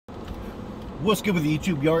What's good with the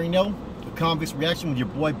YouTube? You already know. The Convicts Reaction with your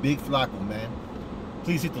boy Big Flacco, man.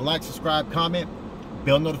 Please hit the like, subscribe, comment,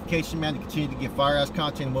 bell notification, man, to continue to get fire-ass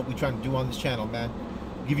content and what we're trying to do on this channel, man.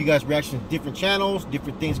 Give you guys reactions to different channels,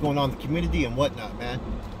 different things going on in the community and whatnot, man.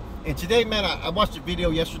 And today, man, I watched a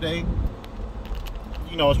video yesterday.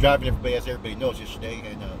 You know, I was driving everybody, as everybody knows, yesterday,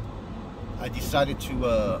 and I decided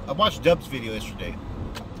to, I watched Dub's video yesterday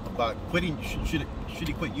about quitting, should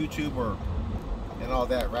he quit YouTube or, and all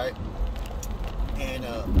that, right? And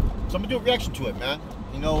so I'm gonna do a reaction to it, man.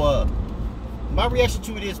 You know, my reaction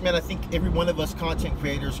to it is, man, I think every one of us content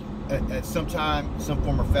creators at some time, some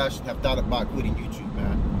form or fashion have thought about quitting YouTube,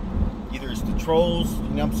 man. Either it's the trolls, you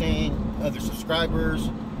know what I'm saying, other subscribers,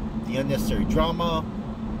 the unnecessary drama.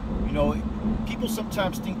 You know, people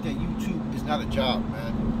sometimes think that YouTube is not a job,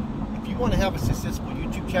 man. If you want to have a successful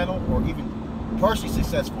YouTube channel, or even partially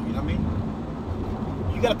successful, you know what I mean,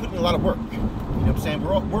 you got to put in a lot of work. You know what I'm saying?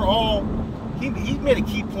 We're all. He made a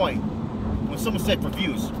key point when someone said for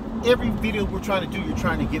views. Every video we're trying to do, you're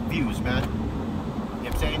trying to get views, man. You know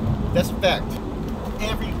what I'm saying? That's a fact.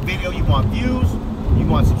 Every video you want views, you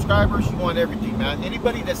want subscribers, you want everything, man.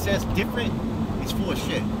 Anybody that says different is full of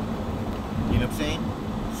shit. You know what I'm saying?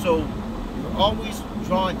 So you're always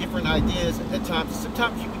drawing different ideas at times.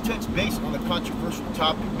 Sometimes you can touch base on a controversial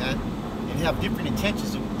topic, man, and have different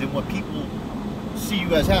intentions than what people see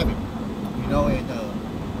you as having. You know, and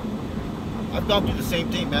I've gone through the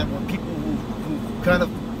same thing, man, where people who kind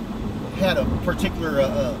of had a particular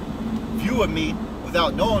view of me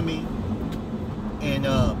without knowing me, and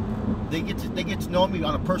they get to know me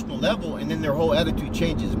on a personal level, and then their whole attitude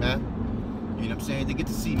changes, man. You know what I'm saying? They get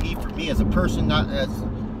to see me for me as a person, not as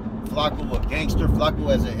Flacco, a gangster,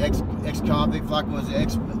 Flacco as an ex-convict, Flacco as an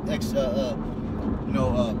ex-criminal. You know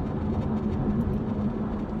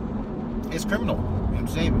what I'm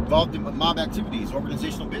saying? Involved in mob activities,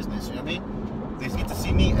 organizational business. You know what I mean? They get to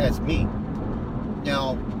see me as me.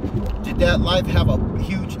 Now, did that life have a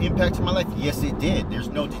huge impact in my life? Yes, it did. There's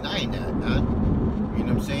no denying that, man. You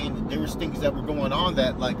know what I'm saying? There was things that were going on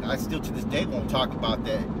that, like, I still to this day won't talk about,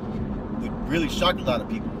 that would really shock a lot of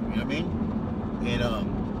people. You know what I mean? And,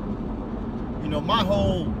 you know, my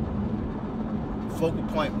whole focal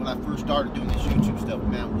point when I first started doing this YouTube stuff,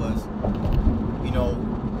 man, was, you know,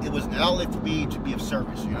 it was an outlet for me to be of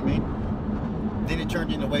service. You know what I mean? Then it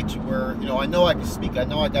turned in a way to where, you know, I know I can speak, I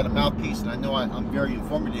know I got a mouthpiece, and I know I'm very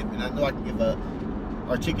informative, and I know I can give a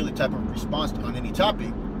articulate type of response on any topic.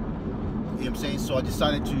 You know what I'm saying? So I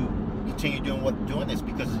decided to continue doing this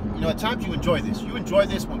because, you know, at times you enjoy this. You enjoy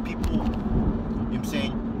this when people, you know what I'm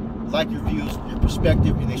saying, like your views, your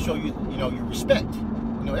perspective, and they show you, you know, your respect.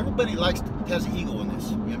 You know, everybody has an ego in this.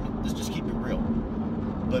 You know what I mean? Let's just keep it real.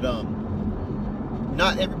 But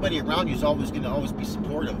not everybody around you is always going to be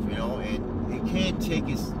supportive, you know, and it can take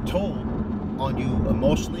its toll on you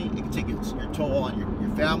emotionally. It can take your toll on your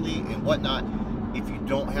family and whatnot if you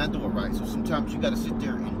don't handle it right. So sometimes you got to sit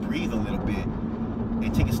there and breathe a little bit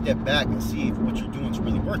and take a step back and see if what you're doing is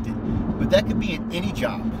really worth it. But that could be in any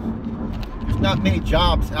job. There's not many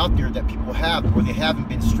jobs out there that people have where they haven't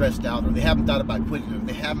been stressed out, or they haven't thought about quitting, or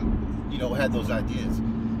they haven't, you know, had those ideas.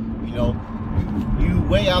 You know, you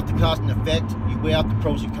weigh out the cause and effect, you weigh out the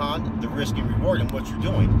pros and cons, the risk and reward, and what you're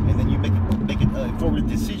doing, and then you make an informed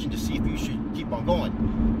decision to see if you should keep on going.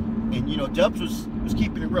 And, you know, Dubs was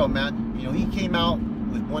keeping it real, man. You know, he came out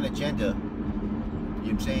with one agenda, you know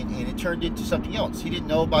what I'm saying, and it turned into something else. He didn't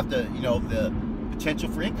know about the, you know, the potential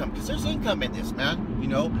for income, because there's income in this, man. You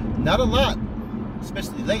know, not a lot,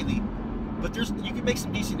 especially lately, but you can make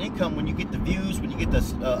some decent income when you get the views, when you get the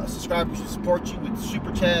subscribers who support you with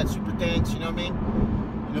super chats, super thanks, you know what I mean?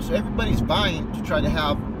 You know, so everybody's vying to try to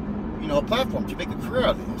have, you know, a platform to make a career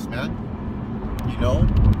out of this, man. You know,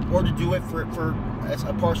 or to do it for as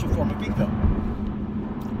a partial form of income.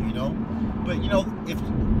 You know, but, you know,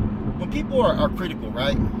 when people are critical,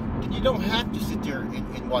 right, then you don't have to sit there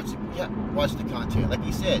and watch the content. Like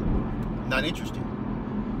he said, not interested.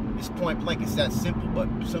 It's point blank. It's that simple. But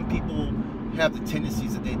some people have the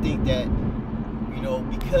tendencies that they think that, you know,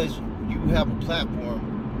 because you have a platform,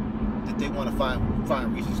 that they want to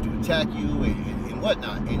find reasons to attack you and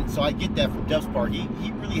whatnot. And so I get that from Dub's part.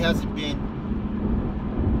 He really hasn't been,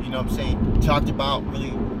 you know what I'm saying, talked about really,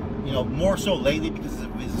 you know, more so lately because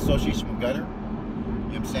of his association with Gunner. You know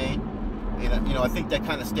what I'm saying? And you know, I think that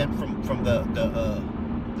kind of stemmed from the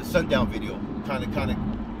Sundown video. Kind of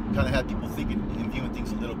had people thinking and viewing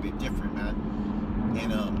things a little bit different, man.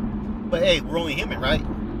 And but hey, we're only human, right?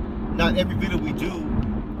 Not every video we do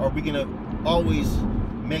are we gonna always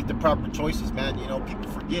make the proper choices, man. You know, people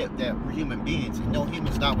forget that we're human beings, and no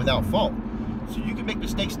human's not without fault. So you can make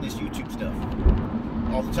mistakes in this YouTube stuff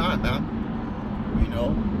all the time, man. You know,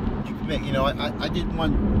 you can make. You know, I did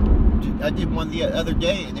one. I did one the other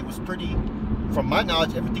day, and it was pretty. From my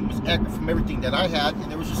knowledge, everything was accurate from everything that I had, and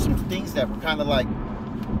there was just some things that were kind of like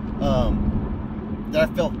that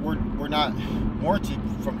I felt were not warranted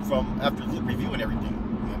from after reviewing everything. You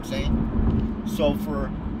know what I'm saying? So for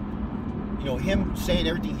him saying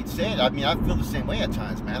everything he said, I mean, I feel the same way at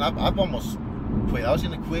times, man. I've almost quit. I was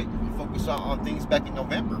gonna quit and focus on things back in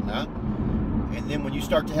November, man. And then when you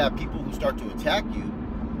start to have people who start to attack you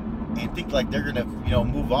and think like they're gonna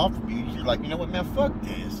move on from you, you're like, you know what, man, fuck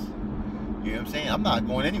this. You know what I'm saying? I'm not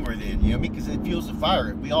going anywhere then. You know what I mean? Because it fuels the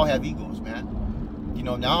fire. We all have egos, man.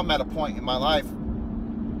 Now I'm at a point in my life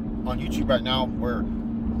on YouTube right now where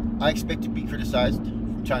I expect to be criticized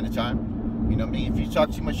from time to time. You know what I mean? If you talk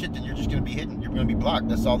too much shit, then you're just going to be hidden. You're going to be blocked.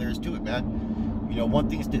 That's all there is to it, man. One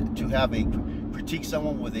thing is to have a critique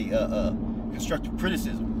someone with a constructive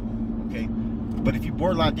criticism, okay? But if you're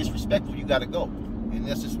borderline disrespectful, you got to go. And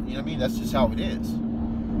that's just, you know what I mean? That's just how it is.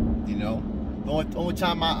 The only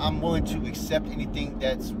time I'm willing to accept anything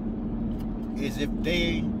is if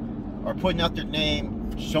they are putting out their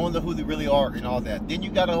name, showing who they really are and all that. Then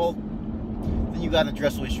you got to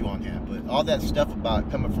address the issue on hand. But all that stuff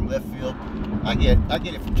about coming from left field, I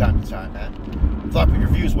get it from time to time, man. I thought your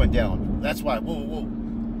views went down. That's why, whoa.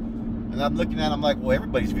 And I'm looking at it, I'm like, well,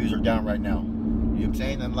 everybody's views are down right now. You know what I'm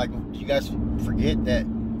saying? And I'm like, do you guys forget that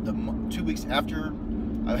 2 weeks after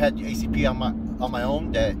I had the ACP on my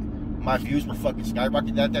own, that my views were fucking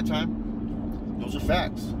skyrocketed at that time? Those are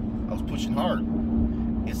facts. I was pushing hard.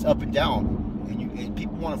 It's up and down, and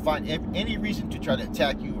people want to find any reason to try to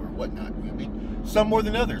attack you or whatnot. You know what I mean? Some more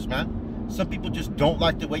than others, man. Some people just don't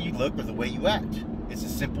like the way you look or the way you act. It's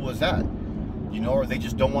as simple as that. Or they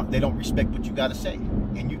just they don't respect what you got to say,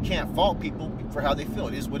 and you can't fault people for how they feel.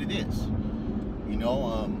 It is what it is.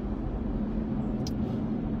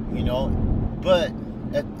 But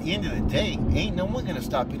at the end of the day, ain't no one gonna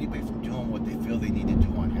stop anybody from doing what they feel they need to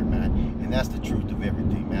do on here, man. And that's the truth of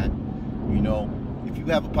everything, man. If you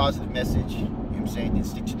have a positive message, you know what I'm saying, then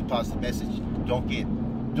stick to the positive message.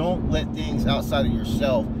 Don't let things outside of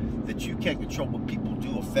yourself that you can't control what people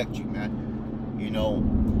do affect you, man.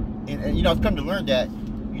 And I've come to learn that,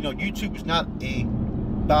 YouTube is not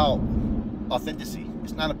about authenticity.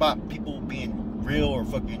 It's not about people being real or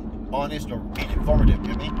fucking honest or being informative,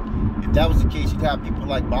 you know what I mean? If that was the case, you'd have people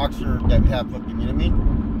like Boxer that would have fucking, you know what I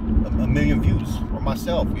mean, a million views, or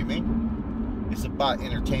myself, you know what I mean? It's about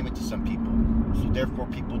entertainment to some people, so therefore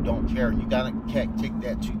people don't care, and you can't take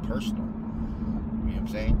that too personal. You know what I'm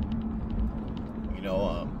saying?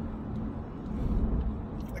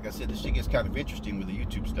 Like I said, this shit gets kind of interesting with the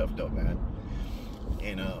YouTube stuff though, man.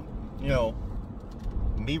 And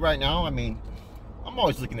me right now, I mean, I'm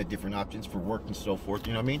always looking at different options for work and so forth,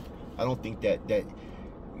 you know what I mean? I don't think that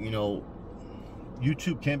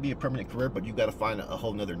YouTube can be a permanent career, but you got to find a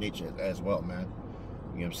whole nother niche as well, man.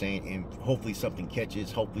 You know what I'm saying? And hopefully something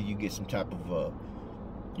catches. Hopefully you get some type of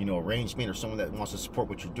arrangement or someone that wants to support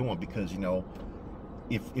what you're doing, because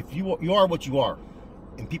if you are what you are,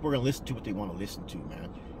 and people are gonna listen to what they want to listen to, man.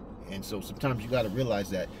 And so sometimes you got to realize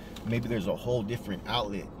that maybe there's a whole different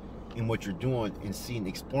outlet in what you're doing and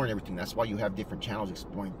exploring everything. That's why you have different channels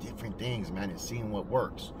exploring different things, man, and seeing what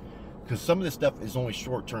works. Because some of this stuff is only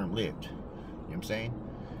short-term lived. You know what I'm saying?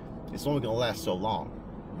 It's only gonna last so long. You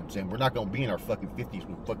know what I'm saying? We're not gonna be in our fucking 50s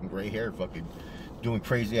with fucking gray hair, fucking doing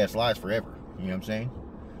crazy ass lives forever. You know what I'm saying?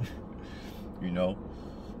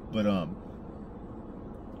 But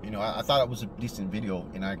I thought it was a decent video,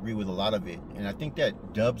 and I agree with a lot of it. And I think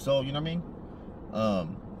that Dubzo, you know what I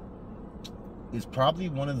mean, is probably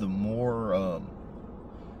one of the more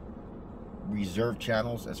reserved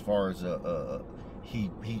channels as far as he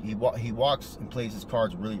walks and plays his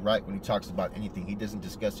cards really right when he talks about anything. He doesn't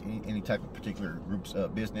discuss any type of particular group's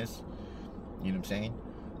business. You know what I'm saying?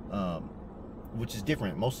 Which is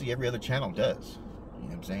different. Mostly every other channel does. You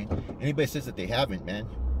know what I'm saying? Anybody says that they haven't, man,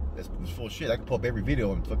 that's full of shit. I can pull up every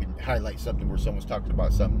video and fucking highlight something where someone's talking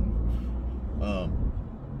about something. But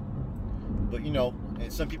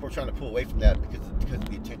and some people are trying to pull away from that because of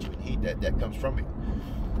the attention and heat that comes from it.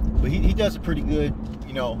 But he does a pretty good,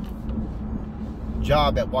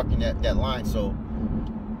 job at walking that line. So,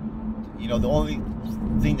 the only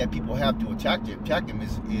thing that people have to attack him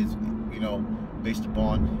is based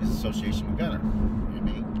upon his association with Gunner. You know what I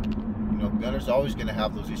mean? Gunner's always going to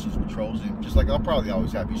have those issues with trolls, and just like I'll probably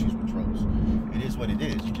always have issues with trolls. It is what it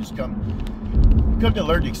is. You just come to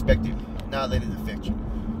learn to expect it, not let it affect you. You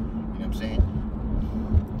know what I'm saying?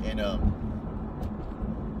 And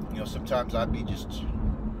sometimes I'd be just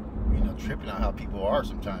tripping on how people are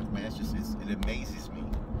sometimes, man. It amazes me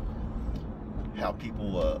how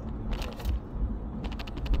people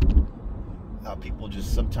how people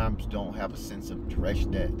just sometimes don't have a sense of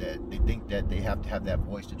direction, that they think that they have to have that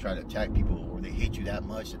voice to try to attack people, or they hate you that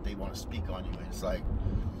much that they want to speak on you. And it's like,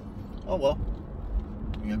 oh well,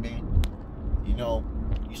 you know what I mean? You know,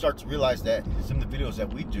 you start to realize that some of the videos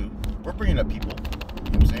that we do, we're bringing up people,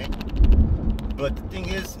 you know what I'm saying? But the thing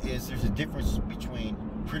is there's a difference between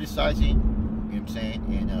criticizing, you know what I'm saying,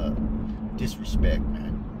 and disrespect, man. You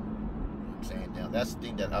know what I'm saying? Now that's the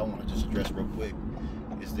thing that I want to just address real quick,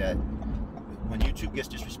 is that when YouTube gets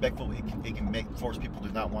disrespectful, it can force people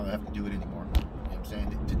to not want to have to do it anymore. You know what I'm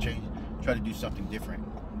saying? To change, try to do something different.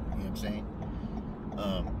 You know what I'm saying?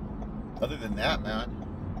 Other than that, man,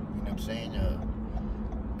 you know what I'm saying?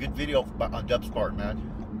 Good video on Dub's part, man.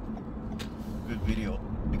 Good video,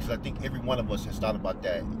 because I think every one of us has thought about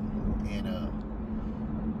that. And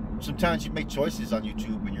sometimes you make choices on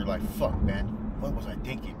YouTube and you're like, fuck, man, what was I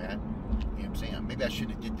thinking, man? You know what I'm saying? Maybe I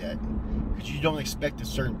shouldn't have did that. Because you don't expect a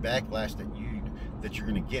certain backlash that you're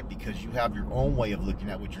going to get, because you have your own way of looking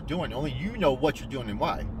at what you're doing. Only you know what you're doing and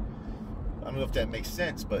why. I don't know if that makes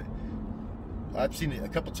sense, but I've seen it a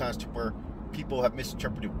couple times to where people have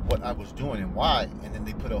misinterpreted what I was doing and why, and then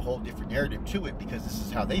they put a whole different narrative to it because this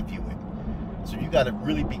is how they view it. So you got to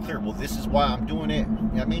really be clear. Well, this is why I'm doing it. You know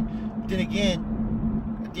what I mean? But then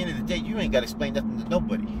again, at the end of the day, you ain't got to explain nothing to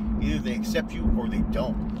nobody. Either they accept you or they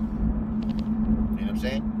don't. You know what I'm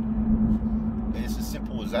saying? And it's as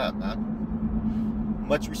simple as that, man.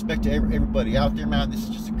 Much respect to everybody out there, man. This is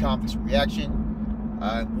just a Convicts reaction.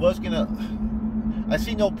 I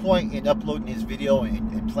see no point in uploading this video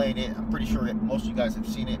and playing it. I'm pretty sure that most of you guys have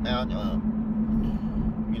seen it, man.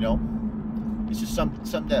 You know, it's just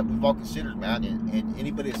something that we've all considered, man. And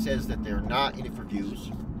anybody that says that they're not in it for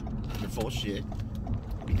views, they're full of shit.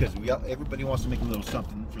 Because everybody wants to make a little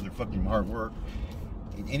something for their fucking hard work.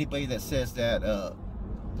 And anybody that says that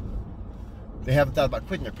they haven't thought about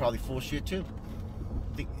quitting, they're probably full of shit too.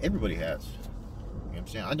 I think everybody has. You know what I'm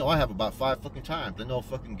saying? I know I have about 5 fucking times. I know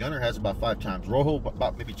fucking Gunner has about 5 times. Rojo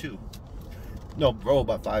about maybe 2. No, Rojo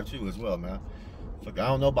about 5 too as well, man. Fuck, I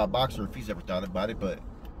don't know about Boxer if he's ever thought about it, but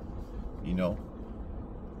you know,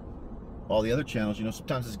 all the other channels, you know,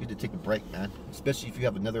 sometimes it's good to take a break, man. Especially if you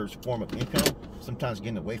have another form of income. Sometimes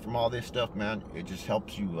getting away from all this stuff, man, it just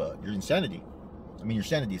helps you, your sanity,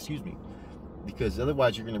 excuse me. Because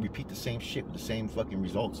otherwise you're going to repeat the same shit with the same fucking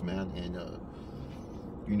results, man. And,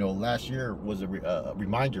 you know, last year was a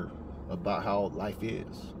reminder about how life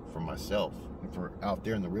is for myself and for out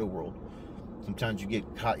there in the real world. Sometimes you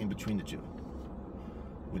get caught in between the two.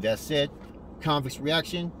 With that said, Convicts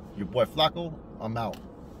reaction, your boy Flacco, I'm out.